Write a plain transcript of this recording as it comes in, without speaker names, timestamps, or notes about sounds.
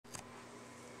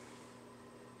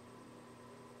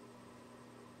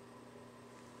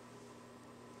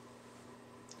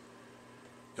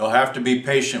You'll have to be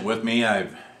patient with me.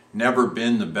 I've never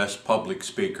been the best public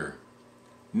speaker.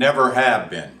 Never have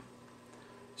been.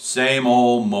 Same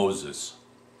old Moses.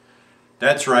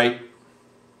 That's right.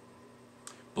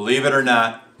 Believe it or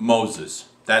not, Moses.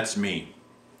 That's me.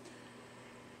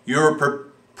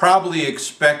 You're probably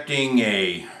expecting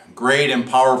a great and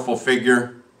powerful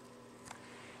figure,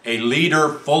 a leader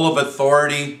full of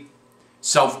authority,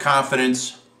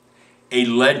 self-confidence, a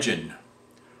legend,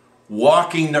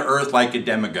 walking the earth like a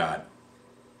demigod.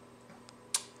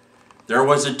 There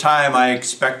was a time I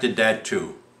expected that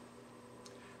too.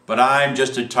 But I'm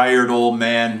just a tired old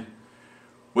man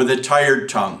with a tired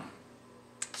tongue.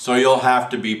 So you'll have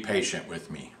to be patient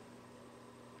with me.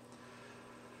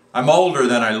 I'm older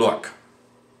than I look.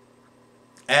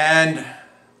 And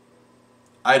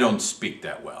I don't speak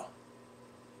that well.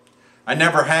 I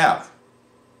never have.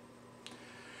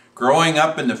 Growing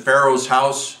up in the Pharaoh's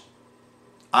house,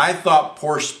 I thought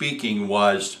poor speaking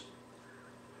was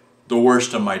the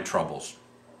worst of my troubles.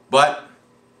 But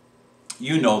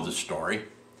you know the story.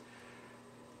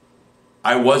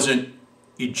 I wasn't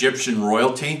Egyptian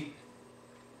royalty.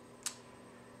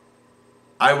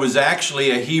 I was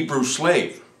actually a Hebrew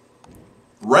slave,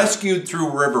 rescued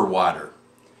through river water,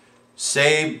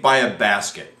 saved by a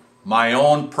basket, my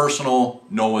own personal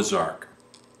Noah's Ark.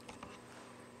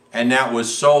 And that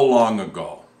was so long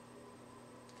ago.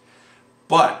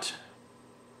 But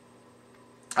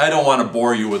I don't want to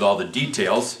bore you with all the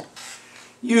details.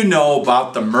 You know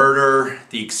about the murder,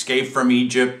 the escape from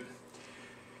Egypt.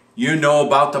 You know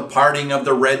about the parting of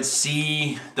the Red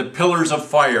Sea, the pillars of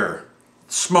fire,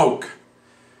 smoke.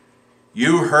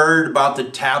 You heard about the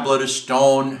tablet of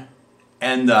stone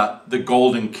and the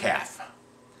golden calf.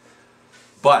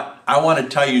 But I want to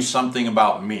tell you something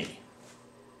about me.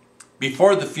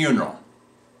 Before the funeral,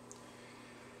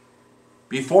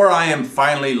 before I am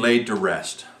finally laid to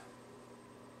rest,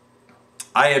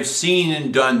 I have seen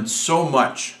and done so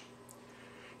much.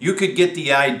 You could get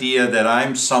the idea that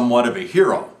I'm somewhat of a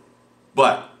hero.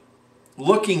 But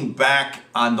looking back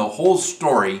on the whole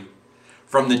story,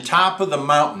 from the top of the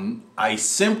mountain, I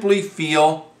simply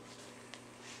feel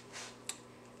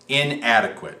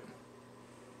inadequate.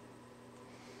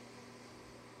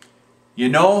 You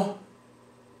know,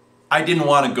 I didn't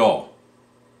want to go.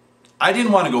 I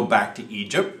didn't want to go back to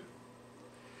Egypt.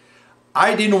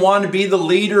 I didn't want to be the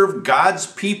leader of God's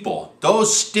people,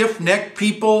 those stiff-necked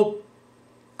people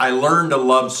I learned to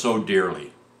love so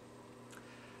dearly.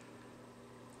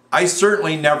 I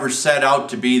certainly never set out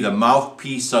to be the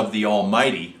mouthpiece of the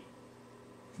Almighty.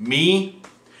 Me,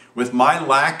 with my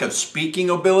lack of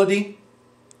speaking ability?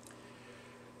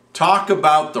 Talk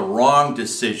about the wrong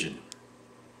decision.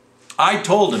 I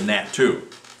told him that too.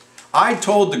 I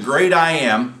told the great I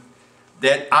Am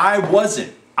that I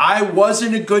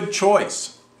wasn't a good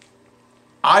choice.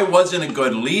 I wasn't a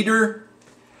good leader.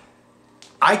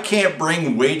 I can't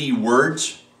bring weighty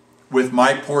words with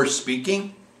my poor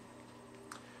speaking.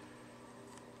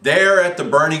 There at the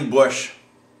burning bush,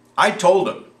 I told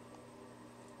him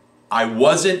I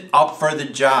wasn't up for the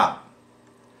job.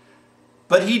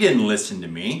 But he didn't listen to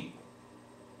me.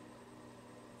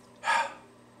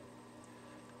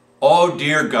 Oh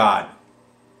dear God,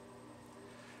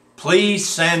 please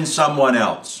send someone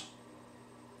else.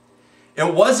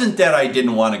 It wasn't that I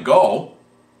didn't want to go,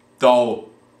 though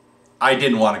I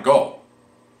didn't want to go.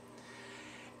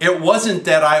 It wasn't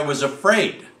that I was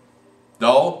afraid,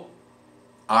 though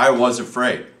I was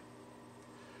afraid.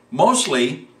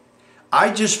 Mostly,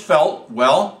 I just felt,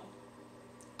 well,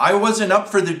 I wasn't up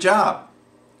for the job.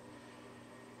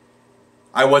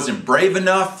 I wasn't brave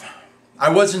enough. I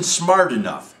wasn't smart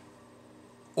enough.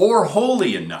 Or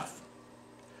holy enough.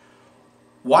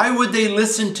 Why would they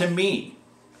listen to me?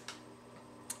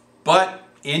 But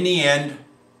in the end,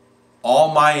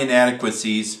 all my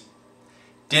inadequacies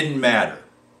didn't matter.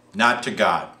 Not to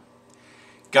God.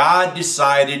 God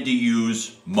decided to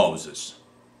use Moses.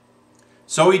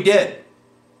 So he did.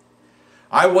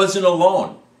 I wasn't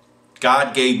alone.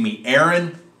 God gave me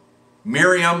Aaron,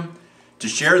 Miriam, to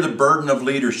share the burden of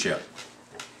leadership.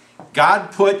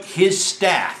 God put his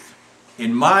staff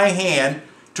in my hand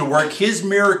to work his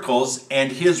miracles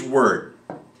and his word.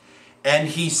 And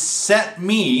he set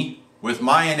me, with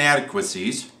my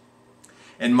inadequacies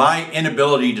and my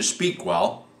inability to speak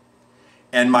well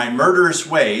and my murderous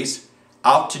ways,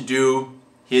 out to do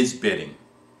his bidding.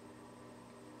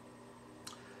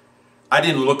 I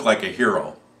didn't look like a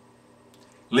hero,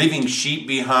 leaving sheep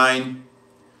behind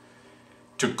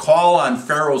to call on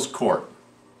Pharaoh's court.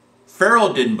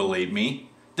 Pharaoh didn't believe me.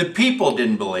 The people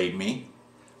didn't believe me.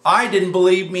 I didn't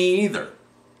believe me either.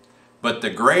 But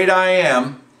the great I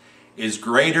Am is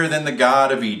greater than the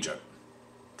God of Egypt.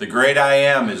 The great I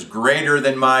Am is greater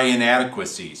than my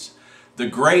inadequacies. The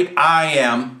great I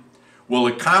Am will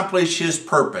accomplish his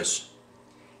purpose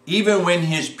even when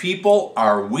his people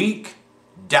are weak,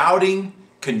 doubting,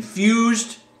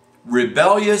 confused,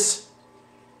 rebellious,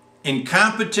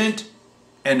 incompetent,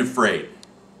 and afraid.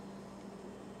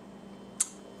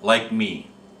 Like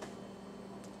me.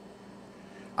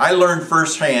 I learned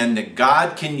firsthand that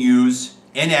God can use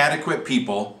inadequate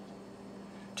people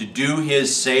to do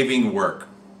his saving work.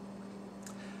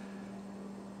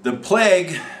 The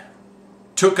plague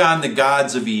took on the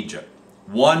gods of Egypt,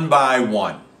 one by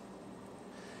one.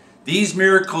 These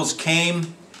miracles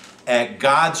came at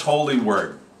God's holy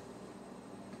word,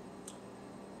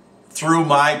 through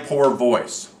my poor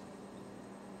voice.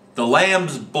 The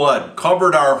Lamb's blood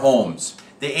covered our homes.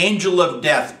 The angel of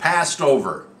death passed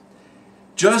over,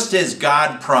 just as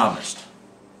God promised.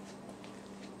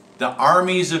 The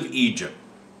armies of Egypt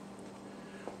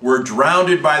were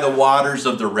drowned by the waters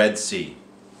of the Red Sea.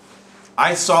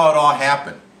 I saw it all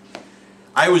happen.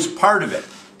 I was part of it,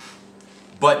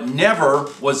 but never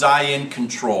was I in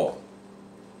control.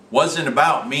 Wasn't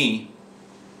about me.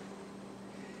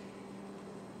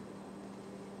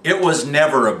 It was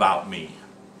never about me.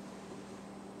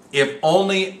 If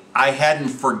only I hadn't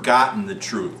forgotten the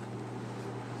truth.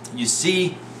 You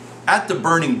see, at the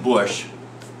burning bush,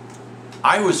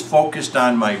 I was focused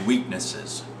on my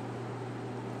weaknesses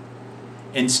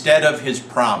instead of his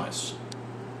promise.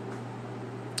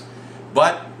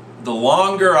 But the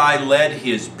longer I led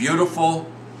his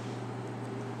beautiful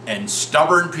and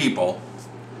stubborn people,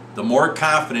 the more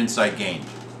confidence I gained.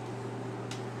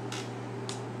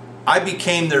 I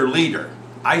became their leader.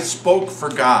 I spoke for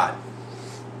God.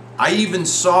 I even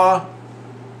saw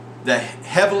the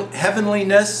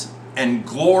heavenliness and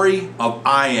glory of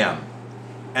I Am,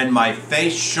 and my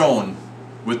face shone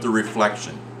with the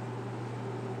reflection.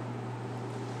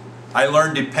 I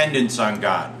learned dependence on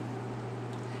God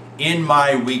in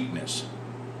my weakness,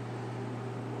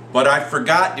 but I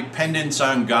forgot dependence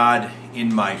on God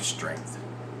in my strength.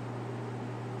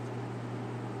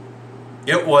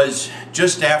 It was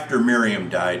just after Miriam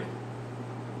died,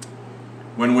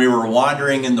 when we were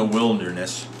wandering in the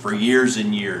wilderness for years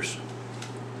and years,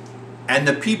 and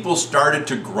the people started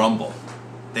to grumble.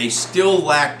 They still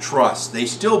lacked trust. They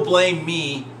still blamed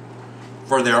me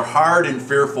for their hard and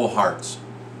fearful hearts.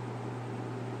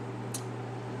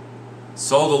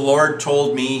 So the Lord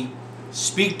told me,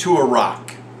 speak to a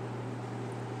rock,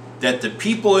 that the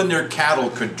people and their cattle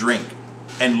could drink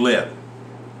and live.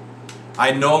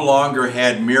 I no longer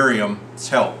had Miriam's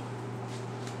help,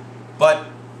 but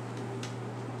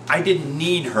I didn't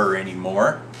need her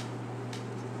anymore.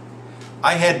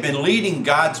 I had been leading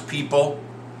God's people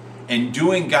and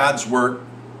doing God's work,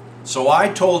 so I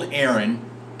told Aaron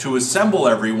to assemble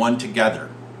everyone together.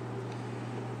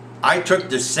 I took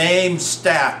the same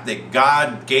staff that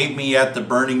God gave me at the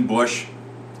burning bush,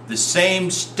 the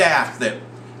same staff that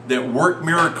worked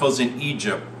miracles in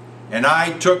Egypt, and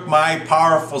I took my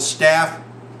powerful staff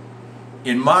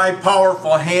in my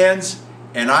powerful hands,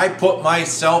 and I put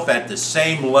myself at the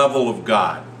same level of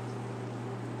God.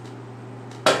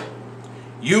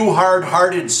 You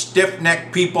hard-hearted,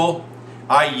 stiff-necked people,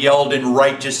 I yelled in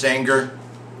righteous anger,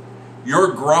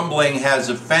 your grumbling has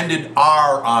offended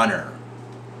our honor,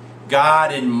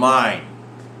 God and mine.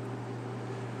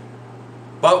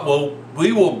 But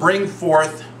we will bring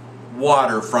forth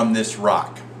water from this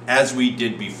rock, as we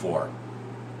did before.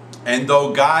 And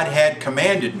though God had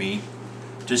commanded me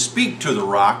to speak to the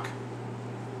rock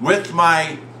with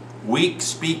my weak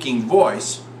speaking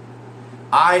voice,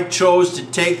 I chose to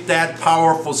take that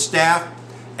powerful staff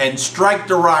and strike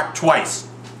the rock twice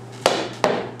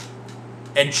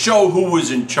and show who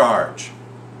was in charge.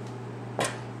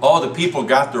 All the people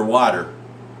got their water,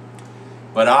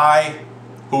 but I,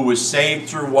 who was saved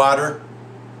through water,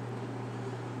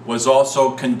 was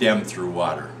also condemned through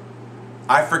water.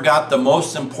 I forgot the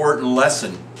most important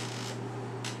lesson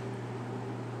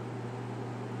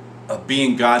of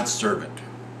being God's servant.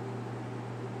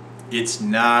 It's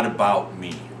not about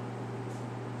me.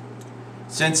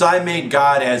 Since I made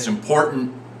God as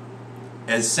important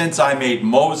since I made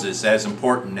Moses as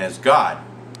important as God,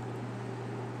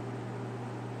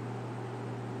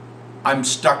 I'm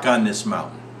stuck on this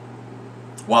mountain.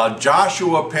 While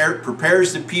Joshua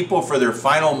prepares the people for their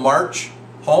final march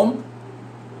home,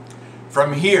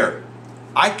 from here,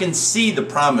 I can see the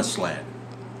promised land.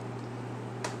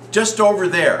 Just over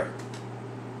there,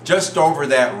 just over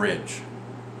that ridge.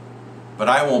 But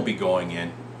I won't be going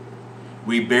in.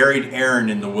 We buried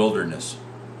Aaron in the wilderness.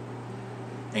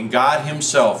 And God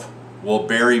himself will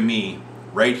bury me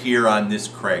right here on this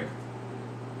crag.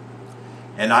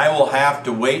 and I will have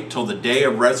to wait till the day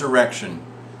of resurrection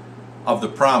of the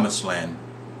promised land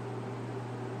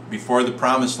before the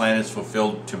promised land is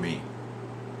fulfilled to me.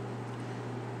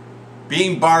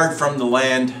 Being barred from the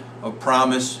land of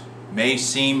promise may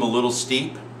seem a little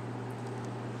steep.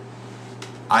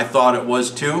 I thought it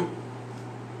was too.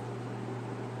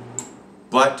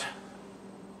 But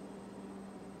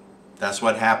that's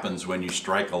what happens when you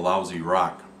strike a lousy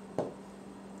rock.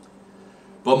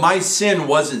 But my sin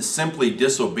wasn't simply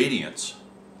disobedience.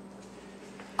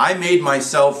 I made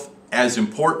myself as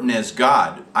important as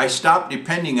God. I stopped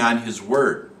depending on His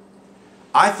word.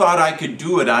 I thought I could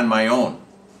do it on my own.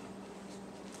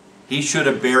 He should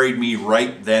have buried me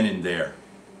right then and there,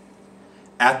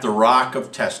 at the rock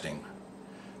of testing.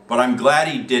 But I'm glad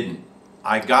He didn't.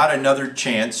 I got another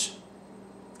chance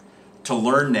to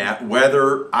learn that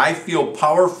whether I feel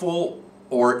powerful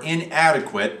or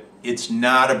inadequate, it's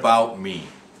not about me.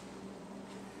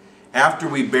 After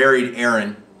we buried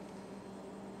Aaron,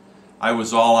 I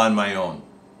was all on my own.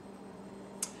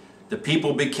 The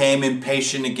people became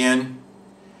impatient again.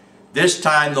 This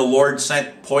time the Lord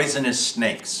sent poisonous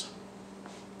snakes.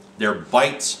 Their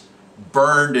bites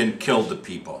burned and killed the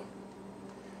people.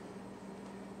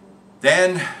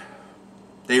 Then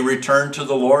they returned to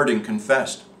the Lord and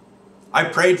confessed. I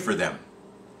prayed for them.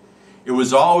 It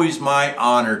was always my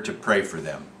honor to pray for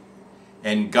them.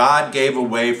 And God gave a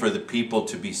way for the people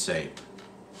to be saved.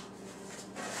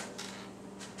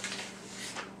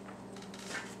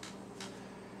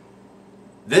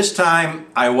 This time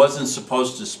I wasn't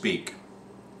supposed to speak.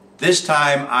 This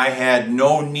time I had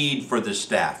no need for the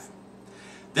staff.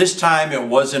 This time it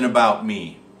wasn't about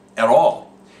me at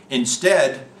all.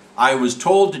 Instead, I was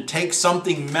told to take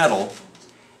something metal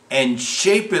and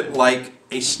shape it like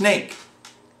a snake,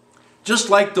 just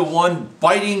like the one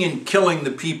biting and killing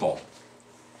the people,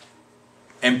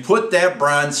 and put that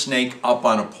bronze snake up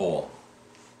on a pole.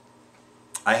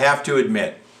 I have to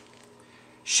admit,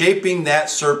 shaping that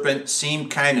serpent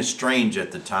seemed kind of strange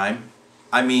at the time.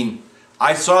 I mean,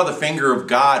 I saw the finger of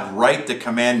God write the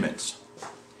commandments.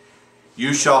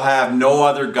 You shall have no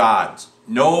other gods,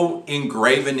 no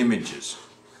engraven images.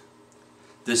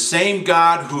 The same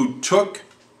God who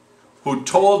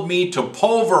told me to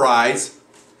pulverize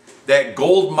that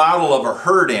gold model of a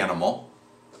herd animal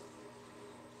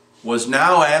was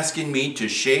now asking me to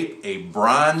shape a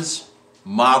bronze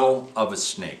model of a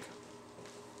snake.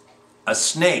 A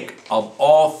snake of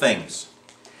all things.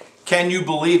 Can you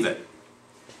believe it?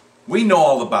 We know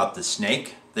all about the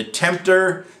snake, the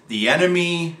tempter, the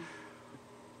enemy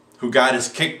who got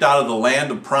us kicked out of the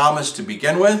land of promise to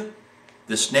begin with.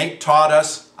 The snake taught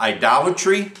us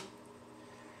idolatry.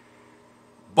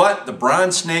 But the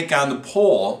bronze snake on the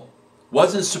pole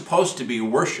wasn't supposed to be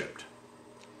worshipped.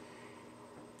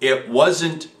 It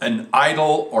wasn't an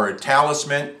idol or a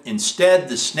talisman. Instead,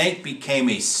 the snake became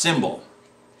a symbol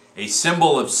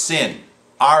of sin,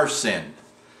 our sin.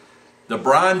 The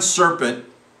bronze serpent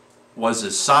was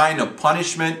a sign of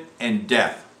punishment and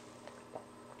death.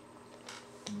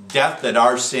 Death that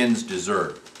our sins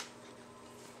deserved.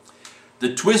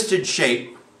 The twisted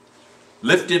shape,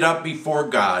 lifted up before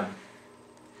God,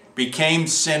 became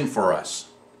sin for us.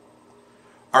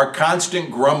 Our constant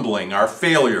grumbling, our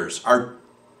failures, our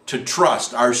to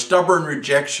trust, our stubborn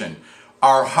rejection,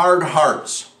 our hard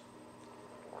hearts,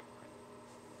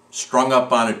 strung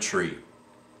up on a tree.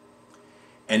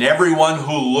 And everyone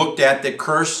who looked at the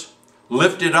curse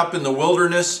lifted up in the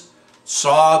wilderness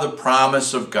saw the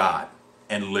promise of God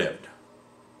and lived.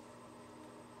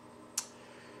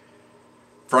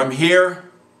 From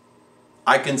here,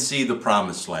 I can see the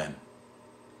promised land,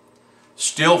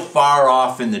 still far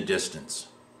off in the distance.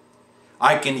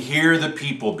 I can hear the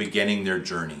people beginning their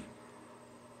journey.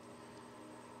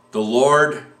 The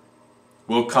Lord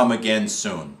will come again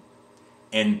soon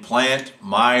and plant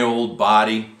my old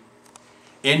body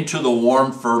into the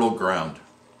warm, fertile ground.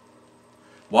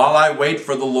 While I wait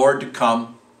for the Lord to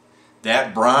come,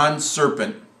 that bronze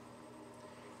serpent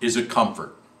is a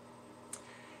comfort.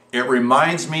 It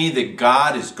reminds me that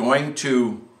God is going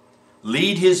to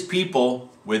lead His people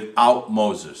without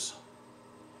Moses.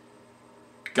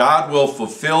 God will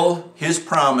fulfill His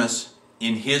promise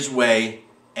in His way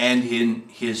and in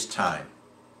His time.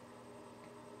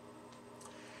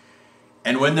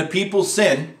 And when the people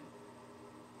sin,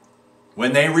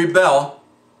 when they rebel,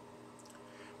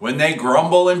 when they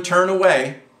grumble and turn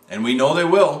away, and we know they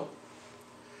will,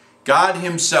 God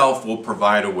Himself will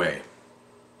provide a way,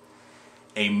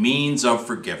 a means of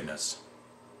forgiveness,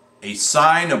 a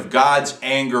sign of God's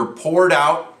anger poured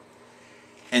out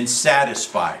and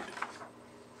satisfied,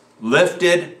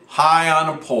 lifted high on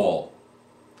a pole,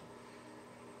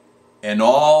 and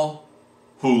all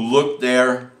who look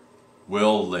there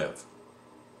will live.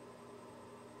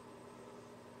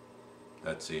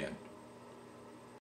 That's the end.